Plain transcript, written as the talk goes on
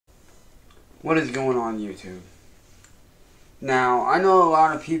What is going on YouTube? Now, I know a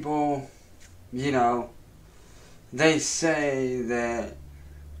lot of people, they say that,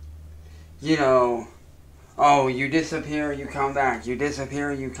 oh, you disappear, you come back. You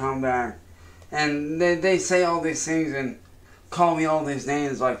disappear, you come back. And they say all these things and call me all these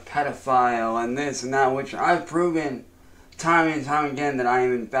names like pedophile and this and that, which I've proven time and time again that I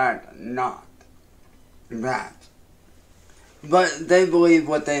am in fact not that. But they believe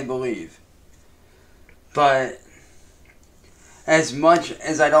what they believe. But as much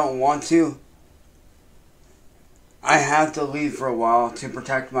as I don't want to, I have to leave for a while to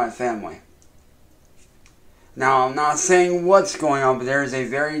protect my family. Now, I'm not saying what's going on, but there is a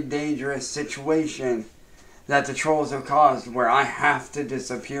very dangerous situation that the trolls have caused where I have to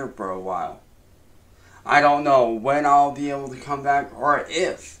disappear for a while. I don't know when I'll be able to come back or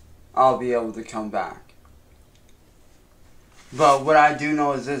if I'll be able to come back. But what I do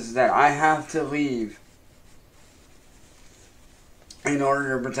know is this, is that I have to leave in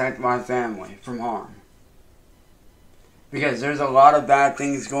order to protect my family from harm. Because there's a lot of bad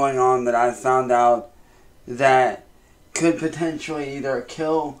things going on that I found out that could potentially either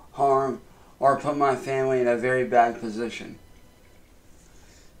kill, harm, or put my family in a very bad position.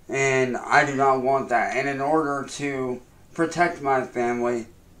 And I do not want that. And in order to protect my family,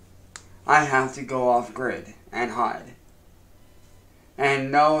 I have to go off-grid and hide.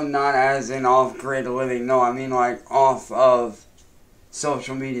 And no, not as in off-grid living. No, I mean like off of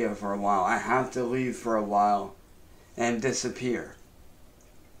social media for a while. I have to leave for a while and disappear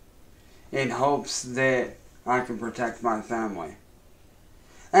in hopes that I can protect my family.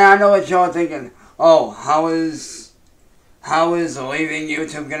 And I know what y'all are thinking. Oh, how is leaving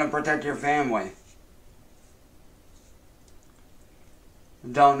YouTube gonna protect your family?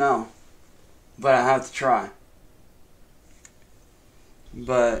 Don't know, but I have to try.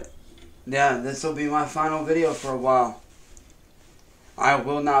 But yeah, this will be my final video for a while. I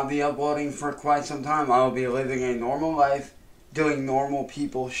will not be uploading for quite some time. I will be living a normal life, doing normal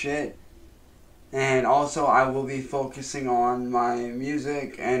people shit. And also, I will be focusing on my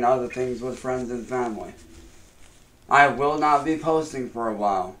music and other things with friends and family. I will not be posting for a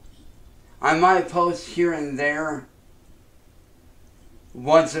while. I might post here and there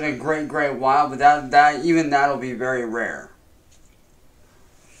once in a great while, but that'll be very rare.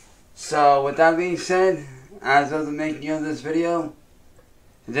 So, with that being said, as of the making of this video,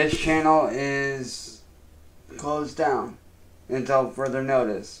 this channel is closed down until further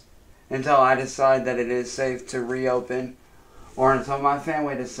notice. Until I decide that it is safe to reopen, or until my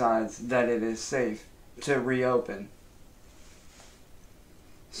family decides that it is safe to reopen.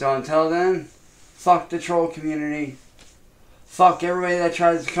 So until then, fuck the troll community. Fuck everybody that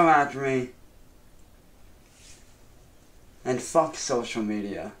tries to come after me. And fuck social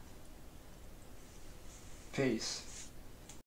media. Peace.